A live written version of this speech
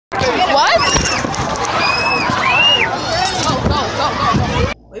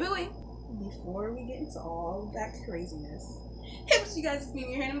back to craziness. Hey, what's you guys? It's me,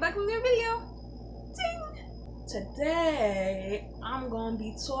 here, and I'm back with a new video. Ding! Today, I'm gonna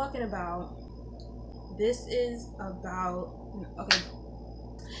be talking about. This is about. Okay,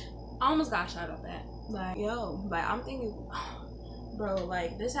 I almost got shot up at. Like, yo, like I'm thinking, bro,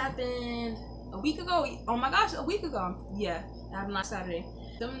 like this happened a week ago. Oh my gosh, a week ago. Yeah, it happened last Saturday.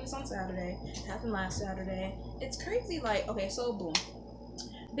 Filming this on Saturday. It happened last Saturday. It's crazy. Like, okay, so boom.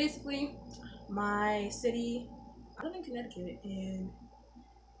 Basically, my city, I live in Connecticut, and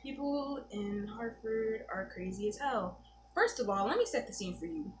people in Hartford are crazy as hell. First of all, let me set the scene for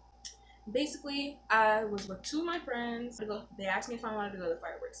you. Basically, I was with two of my friends. They asked me if I wanted to go to the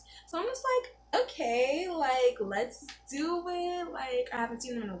fireworks. So I'm just like, okay, like, let's do it. Like, I haven't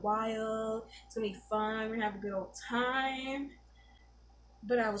seen them in a while. It's gonna be fun. We're gonna have a good old time.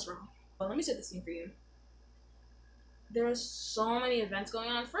 But I was wrong. Well, let me set the scene for you. There are so many events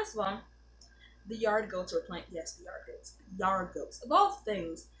going on. First of all, the Yard Goats were playing. Yes, the Yard Goats. Yard Goats. Of all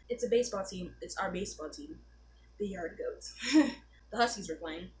things, it's a baseball team. It's our baseball team. The Yard Goats. The Huskies were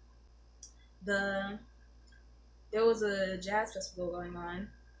playing. There was a jazz festival going on.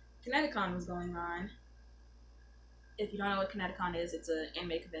 ConnectiCon was going on. If you don't know what ConnectiCon is, it's an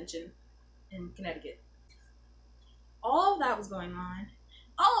anime convention in Connecticut. All of that was going on.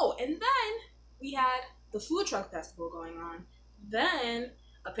 Oh, and then we had the food truck festival going on. Then,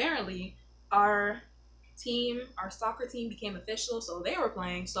 apparently, our soccer team became official, so they were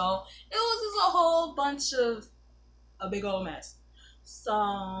playing. So it was just a whole bunch of a big old mess.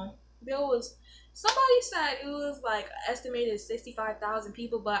 So there was, somebody said it was like estimated 65,000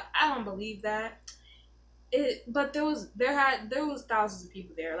 people, but I don't believe that. But there was thousands of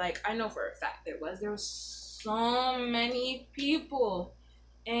people there. Like, I know for a fact there was so many people,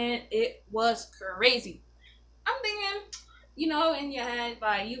 and it was crazy. I'm thinking, you know, in your head,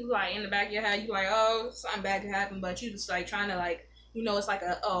 like, you like in the back of your head, you like, oh, something bad could happen, but you just like trying to, like, you know, it's like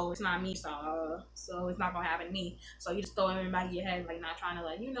oh, it's not me, so it's not gonna happen to me. So you just throw it in the back of your head, like, not trying to,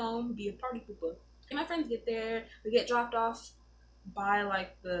 like, you know, be a party pooper. And my friends get there, we get dropped off by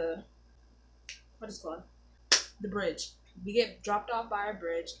like what is it called? The bridge. We get dropped off by a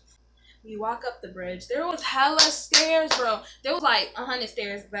bridge. We walk up the bridge. There was hella stairs, bro. There was like 100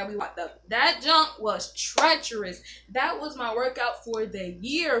 stairs that we walked up. That junk was treacherous. That was my workout for the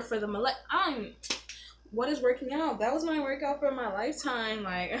year, for the what is working out? That was my workout for my lifetime.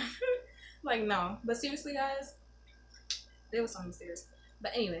 Like, like no. But seriously, guys, there was so many stairs.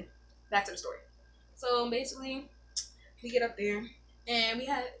 But anyway, back to the story. So basically, we get up there, and we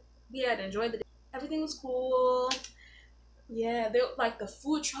had enjoyed the day. Everything was cool. Yeah, like the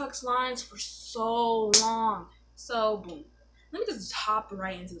food trucks lines were so long. So boom. Let me just hop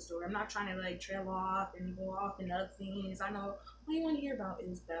right into the story. I'm not trying to like trail off and go off and other things. I know all you want to hear about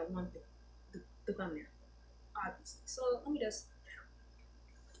is that one thing, the thumbnail, obviously. So let me just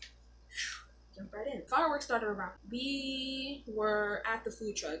jump right in. Fireworks started around. We were at the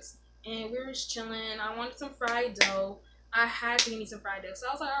food trucks and we were just chilling. I wanted some fried dough. I had to get me some fried dough. So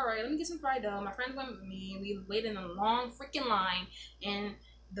I was like, all right, let me get some fried dough. My friends went with me. We waited in a long freaking line. And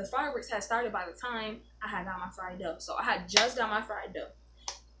the fireworks had started by the time I had got my fried dough. So I had just got my fried dough.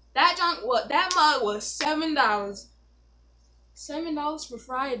 That mug was $7. $7 for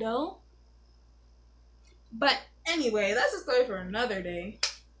fried dough? But anyway, that's a story for another day.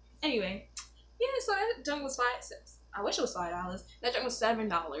 Anyway, yeah, so that junk was $5. I wish it was $5. That junk was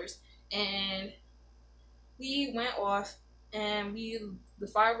 $7. And we went off, and the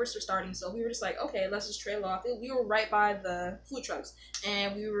fireworks were starting, so we were just like, okay, let's just trail off. We were right by the food trucks,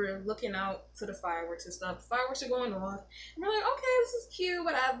 and we were looking out to the fireworks and stuff. The fireworks are going off, and we're like, okay, this is cute,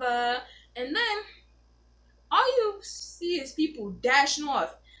 whatever. And then all you see is people dashing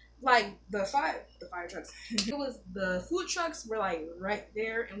off, like the fire trucks. It was the food trucks were like right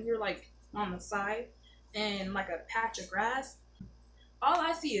there, and we were like on the side, and like a patch of grass. All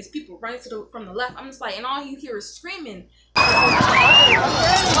I see is people running from the left. I'm just like, and all you hear is screaming. Go, go.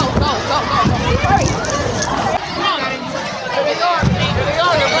 Hurry. There they are.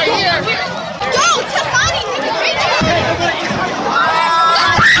 They're right here. Go, Tafani.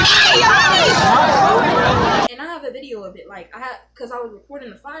 And I have a video of it. Like, because I was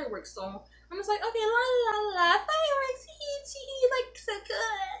recording the fireworks, so I'm just like, okay, la, fireworks, like, so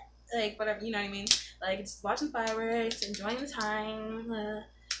good. Like, whatever, you know what I mean? Like, just watching fireworks, enjoying the time.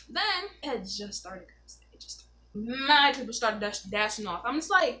 Then it had just started. Mad people started dashing off. I'm just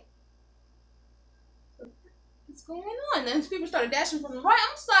like, what's going on? And then people started dashing from the right.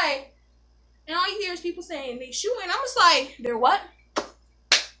 I'm just like, and all you hear is people saying they shooting. I'm just like, they're what?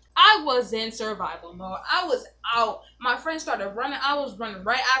 I was in survival mode. I was out. My friend started running. I was running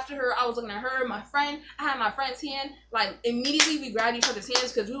right after her. I was looking at her, my friend. I had my friend's hand. Like, immediately we grabbed each other's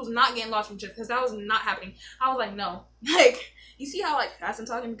hands because we was not getting lost from each other, because that was not happening. I was like, no. Like, you see how, like, fast I'm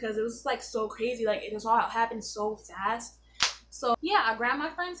talking? Because it was, like, so crazy. Like, it just all happened so fast. So, yeah, I grabbed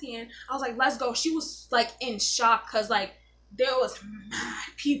my friend's hand. I was like, let's go. She was, like, in shock because, like, there was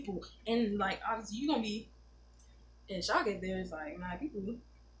mad people. And, like, obviously, you're going to be in shock if there's, like, mad people.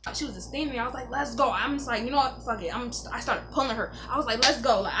 She was just standing there. I was like, let's go. I'm just like, you know what? Fuck it. I started pulling her. I was like, let's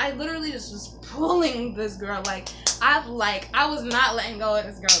go. Like, I literally just was pulling this girl. Like, I was not letting go of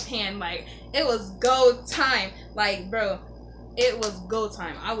this girl's hand. Like, it was go time. Like, bro, it was go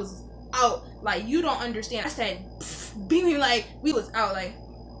time. I was out. Like, you don't understand. I said, beaming, like, we was out. Like,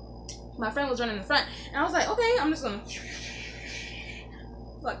 my friend was running in front. And I was like, okay, I'm just gonna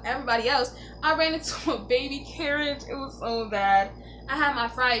like everybody else. I ran into a baby carriage. It was so bad. I had my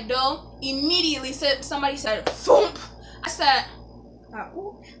fried dough. Immediately somebody said, "Thump." I said,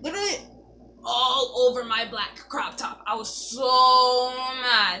 literally all over my black crop top. I was so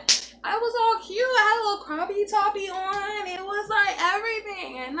mad. I was all cute. I had a little croppy toppy on. It was like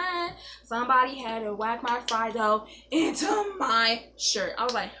everything. And then somebody had to whack my fried dough into my shirt. I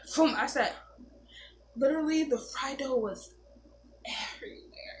was like, "Thump." I said, literally the fried dough was everywhere.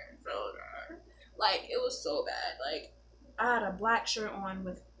 So bad. Like, it was so bad. Like, I had a black shirt on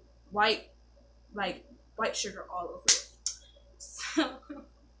with white sugar all over it. So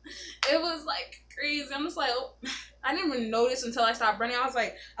it was like crazy. I'm just like, oh, I didn't even notice until I stopped running. I was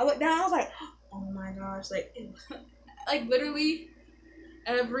like, I looked down. I was like, oh my gosh, like, like literally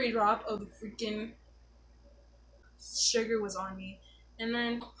every drop of the freaking sugar was on me. And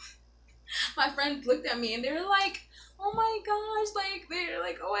then my friends looked at me and they were like, oh my gosh, like, they're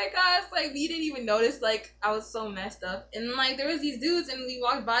like, oh my gosh, like, we didn't even notice, like, I was so messed up. And like, there was these dudes and we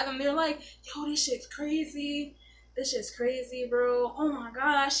walked by them, they're like, yo, this shit's crazy. This shit's crazy, bro. Oh my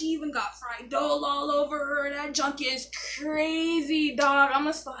gosh, she even got fried dough all over her. That junk is crazy, dog. I'm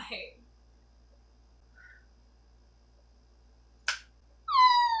just like,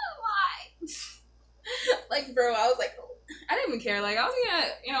 why? Like, bro, I was like, I didn't even care. Like, I was gonna,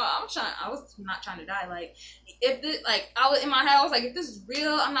 you know, I was not trying to die. Like, if this, like, I was in my head, I was like, if this is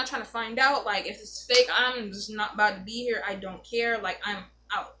real, I'm not trying to find out. Like, if it's fake, I'm just not about to be here. I don't care. Like, I'm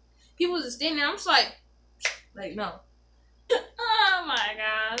out. People just standing there. I'm just like, no. Oh my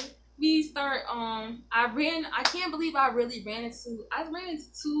god. We start, I can't believe I ran into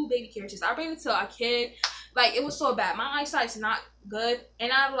two baby carriages. I ran into a kid. Like, it was so bad. My eyesight's not good.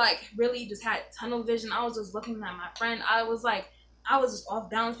 And I, like, really just had tunnel vision. I was just looking at my friend. I was just off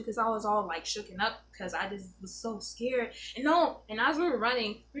balance because I was all, like, shooken up because I just was so scared. And as we were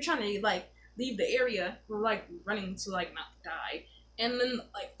running, we were trying to, like, leave the area. We were, like, running to, like, not die. And then,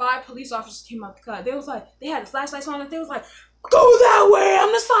 like, 5 police officers came out the car. They was, like, they had the flashlights on and they was, like, go that way. I'm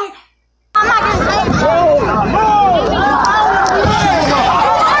just like, I'm not gonna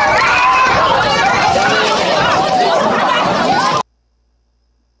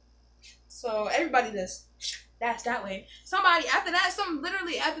So everybody just that's that way. Somebody after that,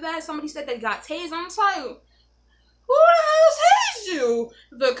 somebody said they got tased. I'm just like, who the hell tased you?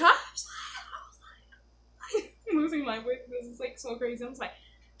 The cops. I was like losing my wit. This is like so crazy. I'm just like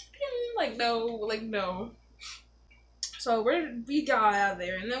no. So we got out of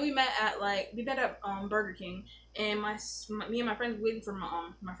there, and then we met at Burger King, and me and my friends were waiting for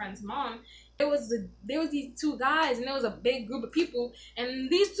my friend's mom. There was these 2 guys, and there was a big group of people,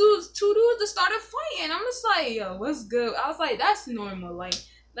 and these two dudes just started fighting. I'm just like, yo, what's good? I was like, that's normal. Like,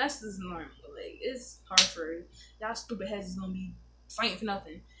 that's just normal. Like, it's hard for y'all stupid heads is gonna be fighting for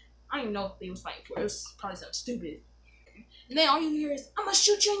nothing. I don't even know what they was fighting for. It was probably something stupid. And then all you hear is, I'm gonna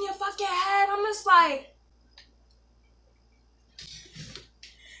shoot you in your fucking head. I'm just like,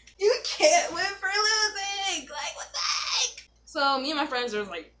 you can't win for losing. Like, what the heck? So me and my friends are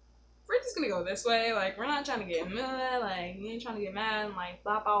like, we're just gonna go this way. Like, we're not trying to get mad. Like, you ain't trying to get mad and like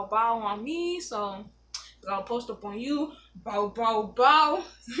bow bow bow on me. So I'll post up on you. Bow bow bow.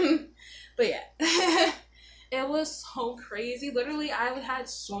 But yeah. It was so crazy. Literally, I had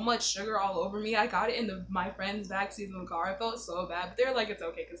so much sugar all over me. I got it in my friend's backseat of the car. I felt so bad. But they're like, it's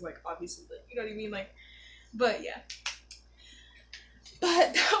okay. Because, like, obviously, like, you know what I mean? Like, but yeah.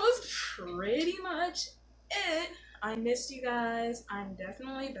 But that was pretty much it. I missed you guys. I'm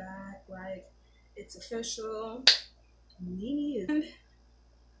definitely back. Like, it's official. And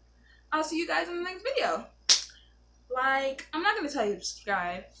I'll see you guys in the next video. Like, I'm not going to tell you to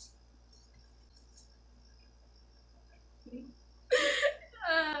subscribe.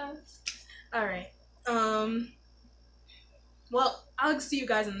 Alright. Well, I'll see you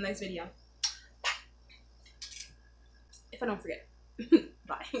guys in the next video. If I don't forget.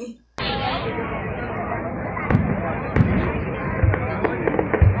 Bye.